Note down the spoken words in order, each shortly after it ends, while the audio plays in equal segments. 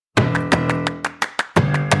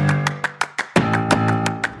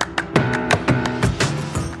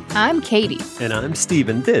I'm Katie. And I'm Steve,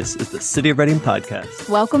 and this is the City of Reading Podcast.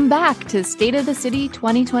 Welcome back to State of the City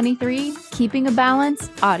 2023, Keeping a Balance,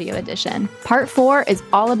 Audio Edition. Part 4 is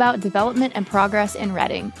all about development and progress in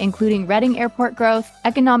Reading, including Reading Airport growth,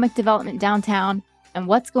 economic development downtown, and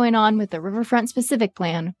what's going on with the Riverfront Specific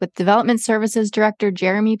Plan with Development Services Director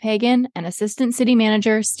Jeremy Pagan and Assistant City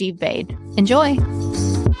Manager Steve Bade. Enjoy!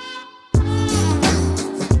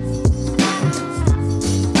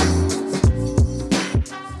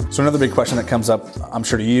 So another big question that comes up, I'm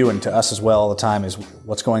sure to you and to us as well all the time, is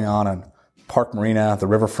what's going on in Park Marina, the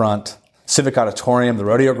Riverfront, Civic Auditorium, the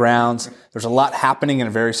rodeo grounds. There's a lot happening in a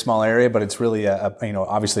very small area, but it's really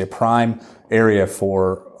obviously a prime area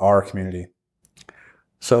for our community.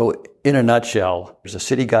 So in a nutshell, the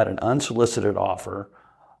city got an unsolicited offer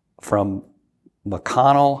from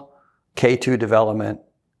McConnell, K2 Development,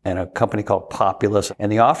 and a company called Populous.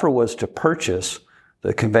 And the offer was to purchase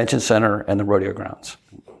the convention center and the rodeo grounds.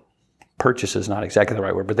 Purchase is not exactly the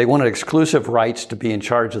right word, but they wanted exclusive rights to be in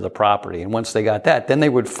charge of the property. And once they got that, then they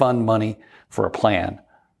would fund money for a plan,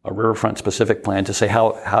 a riverfront specific plan to say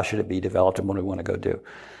how should it be developed and what do we want to go do.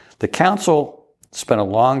 The council spent a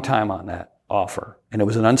long time on that offer, and it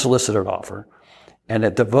was an unsolicited offer. And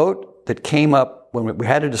at the vote that came up when we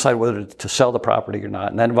had to decide whether to sell the property or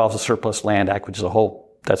not, and that involves the Surplus Land Act, which is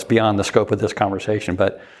that's beyond the scope of this conversation,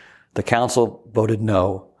 but the council voted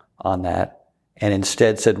no on that and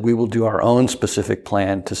instead said, we will do our own specific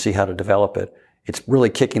plan to see how to develop it. It's really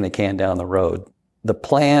kicking the can down the road. The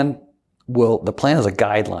plan is a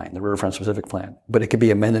guideline, the Riverfront Specific Plan, but it can be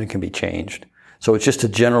amended and can be changed. So it's just a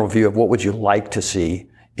general view of what would you like to see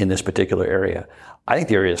in this particular area. I think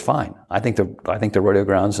the area is fine. I think the rodeo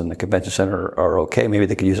grounds and the convention center are okay. Maybe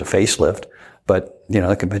they could use a facelift, but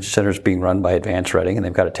the convention center is being run by Advance Reading and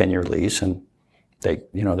they've got a 10-year lease and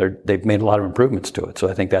they've made a lot of improvements to it. So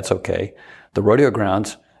I think that's okay. The rodeo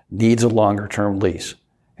grounds needs a longer term lease.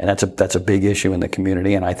 And that's a big issue in the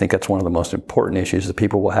community. And I think that's one of the most important issues that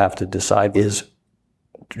people will have to decide is,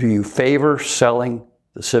 do you favor selling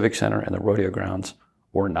the Civic Center and the rodeo grounds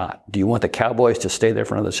or not? Do you want the Cowboys to stay there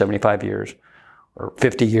for another 75 years or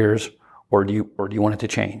 50 years, or do you want it to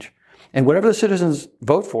change? And whatever the citizens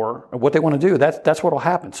vote for, or what they want to do, that's what will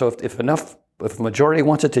happen. So if a majority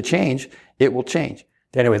wants it to change, it will change.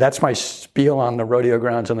 Anyway, that's my spiel on the rodeo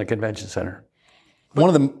grounds and the convention center.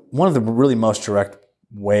 One of the really most direct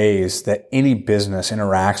ways that any business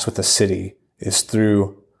interacts with the city is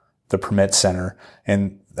through the permit center.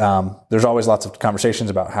 And there's always lots of conversations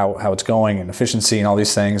about how it's going and efficiency and all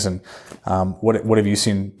these things. And what have you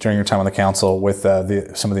seen during your time on the council with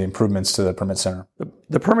some of the improvements to the permit center?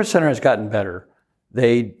 The permit center has gotten better.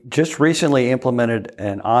 They just recently implemented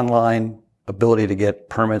an online ability to get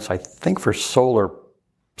permits, I think, for solar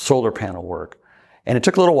panel work. And it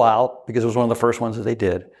took a little while because it was one of the first ones that they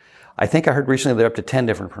did. I think I heard recently they're up to 10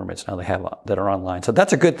 different permits now they have that are online. So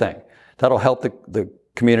that's a good thing. That'll help the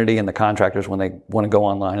community and the contractors when they want to go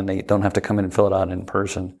online and they don't have to come in and fill it out in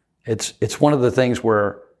person. It's one of the things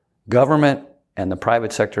where government and the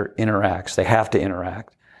private sector interacts. They have to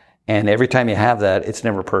interact. And every time you have that, it's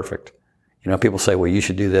never perfect. People say, well, you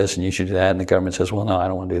should do this and you should do that. And the government says, well, no, I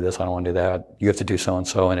don't want to do this. I don't want to do that. You have to do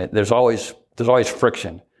so-and-so. And there's always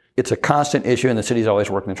friction. It's a constant issue, and the city's always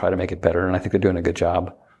working to try to make it better. And I think they're doing a good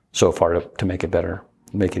job so far to make it better,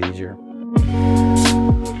 make it easier.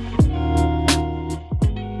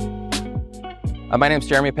 My name is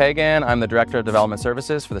Jeremy Pagan. I'm the Director of Development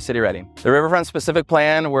Services for the City of Reading. The Riverfront Specific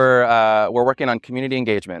Plan, we're working on community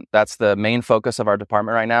engagement. That's the main focus of our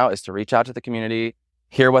department right now, is to reach out to the community,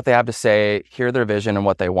 hear what they have to say, hear their vision and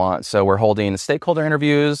what they want. So we're holding stakeholder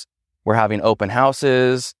interviews. We're having open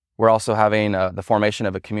houses. We're also having the formation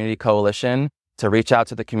of a community coalition to reach out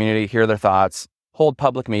to the community, hear their thoughts, hold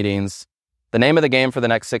public meetings. The name of the game for the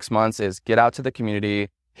next 6 months is get out to the community,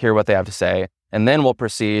 hear what they have to say, and then we'll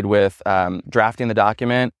proceed with drafting the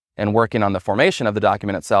document and working on the formation of the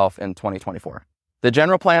document itself in 2024. The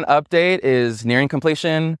general plan update is nearing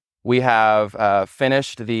completion. We have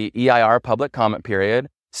finished the EIR public comment period.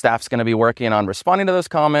 Staff's going to be working on responding to those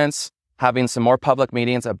comments, having some more public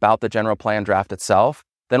meetings about the general plan draft itself.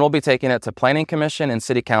 Then we'll be taking it to Planning Commission and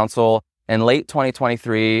City Council in late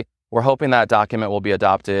 2023. We're hoping that document will be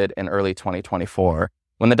adopted in early 2024.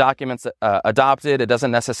 When the document's adopted, it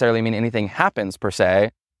doesn't necessarily mean anything happens per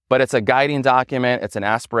se, but it's a guiding document. It's an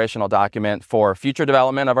aspirational document for future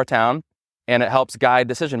development of our town, and it helps guide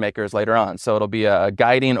decision makers later on. So it'll be a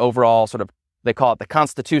guiding overall they call it the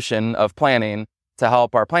constitution of planning, to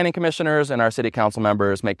help our planning commissioners and our city council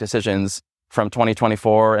members make decisions from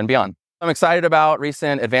 2024 and beyond. I'm excited about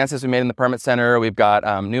recent advances we made in the permit center. We've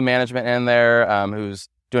got new management in there who's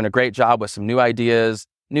doing a great job with some new ideas,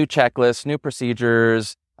 new checklists, new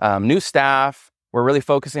procedures, new staff. We're really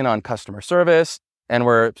focusing on customer service, and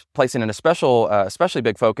we're placing an especially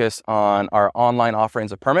big focus on our online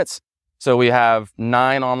offerings of permits. So we have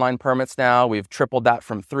 9 online permits now. We've tripled that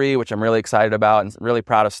from 3, which I'm really excited about and really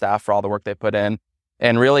proud of staff for all the work they put in.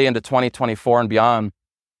 And really into 2024 and beyond,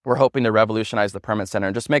 we're hoping to revolutionize the permit center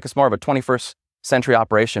and just make us more of a 21st century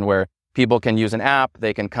operation where people can use an app,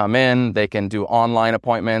 they can come in, they can do online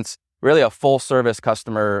appointments, really a full service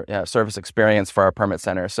customer service experience for our permit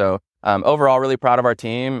center. So overall, really proud of our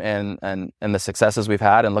team and the successes we've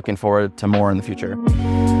had and looking forward to more in the future.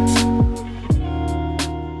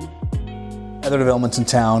 Other developments in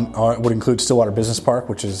town would include Stillwater Business Park,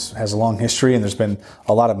 which has a long history, and there's been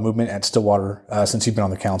a lot of movement at Stillwater since you've been on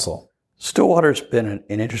the council. Stillwater's been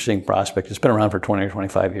an interesting prospect. It's been around for 20 or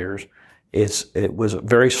 25 years. It was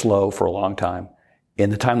very slow for a long time. In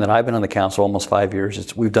the time that I've been on the council, almost 5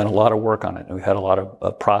 years, we've done a lot of work on it. We've had a lot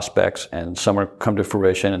of prospects, and some are come to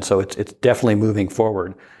fruition, and so it's definitely moving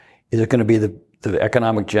forward. Is it going to be the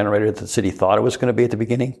economic generator that the city thought it was going to be at the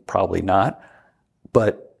beginning? Probably not.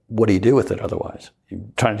 But what do you do with it otherwise? You're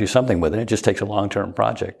trying to do something with it. It just takes a long-term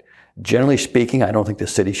project. Generally speaking, I don't think the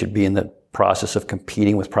city should be in the process of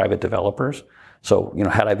competing with private developers. So,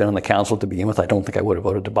 had I been on the council to begin with, I don't think I would have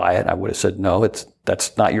voted to buy it. I would have said, no,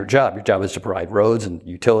 that's not your job. Your job is to provide roads and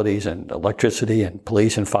utilities and electricity and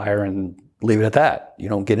police and fire and leave it at that. You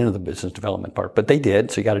don't get into the business development part. But they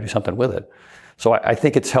did, so you got to do something with it. So I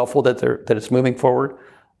think it's helpful that it's moving forward.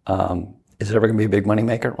 Is it ever going to be a big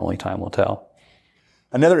moneymaker? Only time will tell.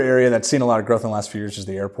 Another area that's seen a lot of growth in the last few years is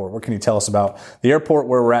the airport. What can you tell us about the airport,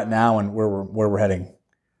 where we're at now, and where we're heading?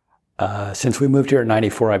 Since we moved here in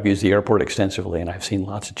 '94, I've used the airport extensively, and I've seen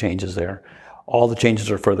lots of changes there. All the changes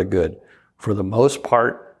are for the good. For the most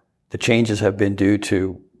part, the changes have been due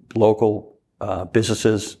to local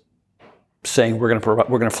businesses saying we're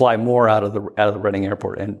going to fly more out of the Reading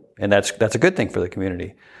Airport, and that's a good thing for the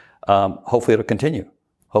community. Hopefully, it'll continue.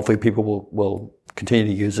 Hopefully, people will continue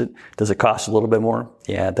to use it. Does it cost a little bit more?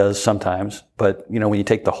 Yeah, it does sometimes. But, when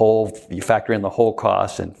you factor in the whole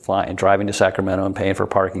cost and driving to Sacramento and paying for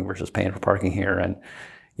parking versus paying for parking here. And,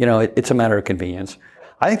 it's a matter of convenience.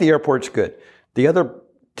 I think the airport's good. The other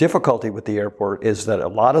difficulty with the airport is that a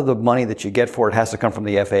lot of the money that you get for it has to come from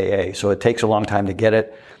the FAA. So it takes a long time to get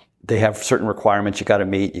it. They have certain requirements you got to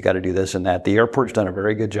meet. You got to do this and that. The airport's done a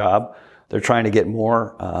very good job. They're trying to get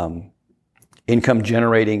more income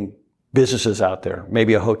generating businesses out there,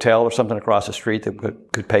 maybe a hotel or something across the street that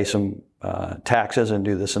could pay some taxes and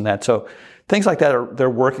do this and that. So things like that they're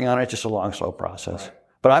working on it. It's just a long, slow process.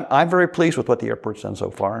 But I'm very pleased with what the airport's done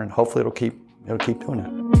so far, and hopefully it'll keep doing it.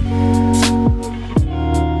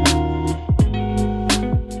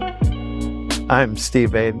 I'm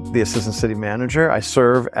Steve Bade, the Assistant City Manager. I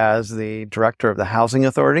serve as the Director of the Housing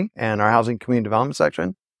Authority and our Housing Community Development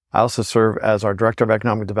section. I also serve as our Director of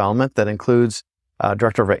Economic Development that includes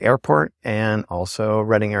Director of an Airport and also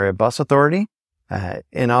Reading Area Bus Authority,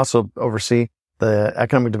 and also oversee the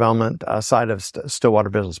economic development side of Stillwater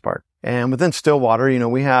Business Park. And within Stillwater,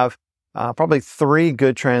 we have probably 3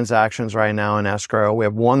 good transactions right now in escrow. We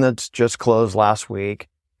have one that's just closed last week,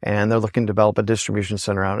 and they're looking to develop a distribution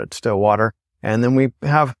center out at Stillwater. And then we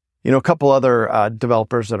have, a couple other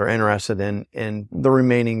developers that are interested in the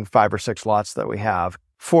remaining 5 or 6 lots that we have.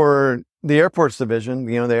 For the airports division,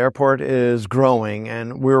 the airport is growing,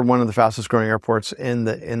 and we're one of the fastest growing airports in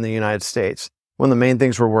the United States. One of the main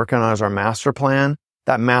things we're working on is our master plan.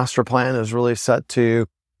 That master plan is really set to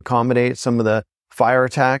accommodate some of the fire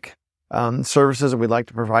attack services that we'd like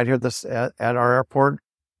to provide here at our airport,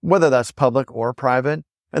 whether that's public or private.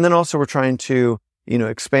 And then also we're trying to,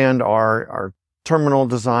 expand our terminal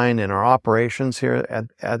design and our operations here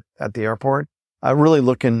at the airport. Really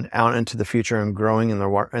looking out into the future and growing in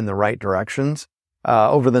the right directions.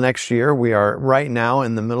 Over the next year, we are right now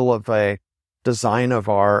in the middle of a design of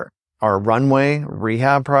our runway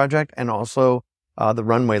rehab project and also the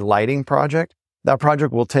runway lighting project. That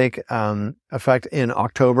project will take effect in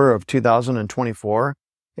October of 2024.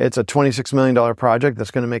 It's a $26 million project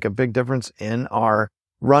that's going to make a big difference in our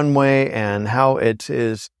runway and how it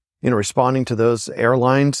is, responding to those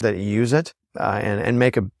airlines that use it. And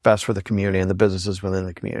make it best for the community and the businesses within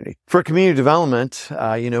the community. For community development,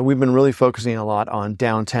 we've been really focusing a lot on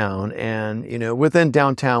downtown. And, within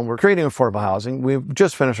downtown, we're creating affordable housing. We've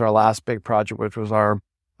just finished our last big project, which was our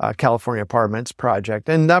California Apartments project.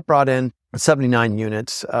 And that brought in 79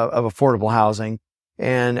 units of affordable housing.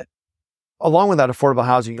 And along with that affordable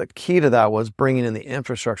housing, the key to that was bringing in the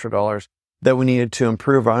infrastructure dollars that we needed to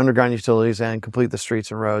improve our underground utilities and complete the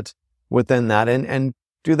streets and roads within that. And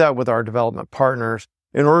do that with our development partners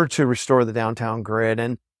in order to restore the downtown grid.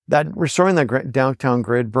 And that restoring that downtown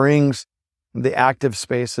grid brings the active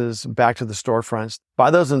spaces back to the storefronts.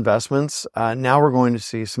 By those investments, now we're going to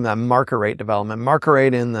see some of that market rate development. Market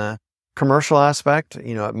rate in the commercial aspect,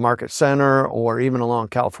 at Market Center or even along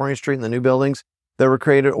California Street in the new buildings that were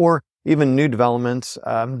created, or even new developments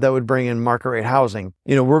that would bring in market rate housing.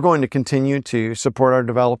 We're going to continue to support our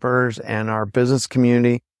developers and our business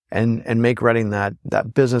community and make Reading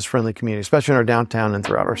that business-friendly community, especially in our downtown and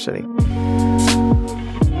throughout our city.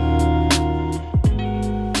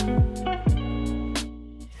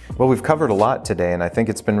 Well, we've covered a lot today, and I think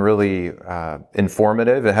it's been really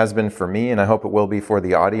informative. It has been for me, and I hope it will be for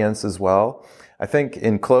the audience as well. I think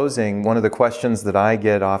in closing, one of the questions that I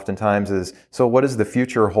get oftentimes is, so what does the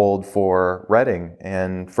future hold for Reading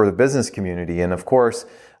and for the business community? And of course,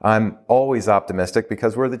 I'm always optimistic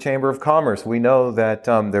because we're the Chamber of Commerce. We know that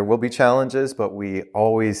there will be challenges, but we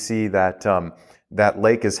always see that that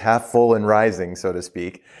lake is half full and rising, so to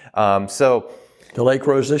speak. The lake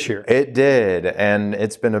rose this year. It did, and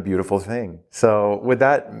it's been a beautiful thing. So with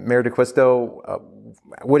that, Mayor DeQuisto,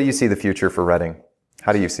 what do you see the future for Reading?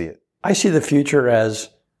 How do you see it? I see the future as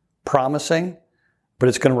promising, but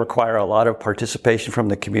it's going to require a lot of participation from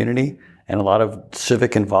the community and a lot of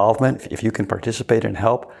civic involvement. If you can participate and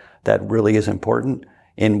help, that really is important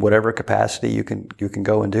in whatever capacity you can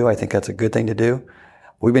go and do. I think that's a good thing to do.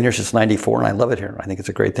 We've been here since '94, and I love it here. I think it's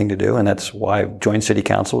a great thing to do, and that's why I've joined City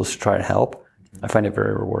Council, is to try to help. I find it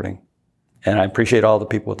very rewarding. And I appreciate all the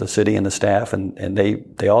people at the city and the staff, and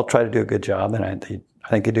they all try to do a good job, and I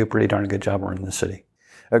think they do a pretty darn good job running the city.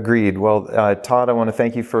 Agreed. Well, Todd, I want to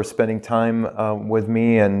thank you for spending time with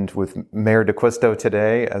me and with Mayor DeQuisto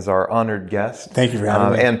today as our honored guest. Thank you for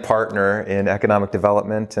having me. And partner in economic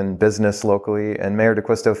development and business locally. And Mayor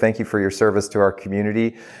DeQuisto, thank you for your service to our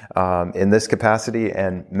community in this capacity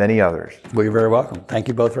and many others. Well, you're very welcome. Thank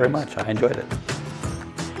you both very much. I enjoyed it.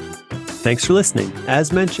 Thanks for listening.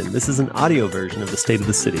 As mentioned, this is an audio version of the State of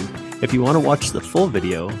the City. If you want to watch the full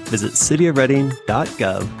video, visit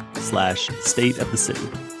cityofreading.gov/state of the city.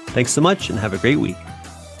 Thanks so much and have a great week.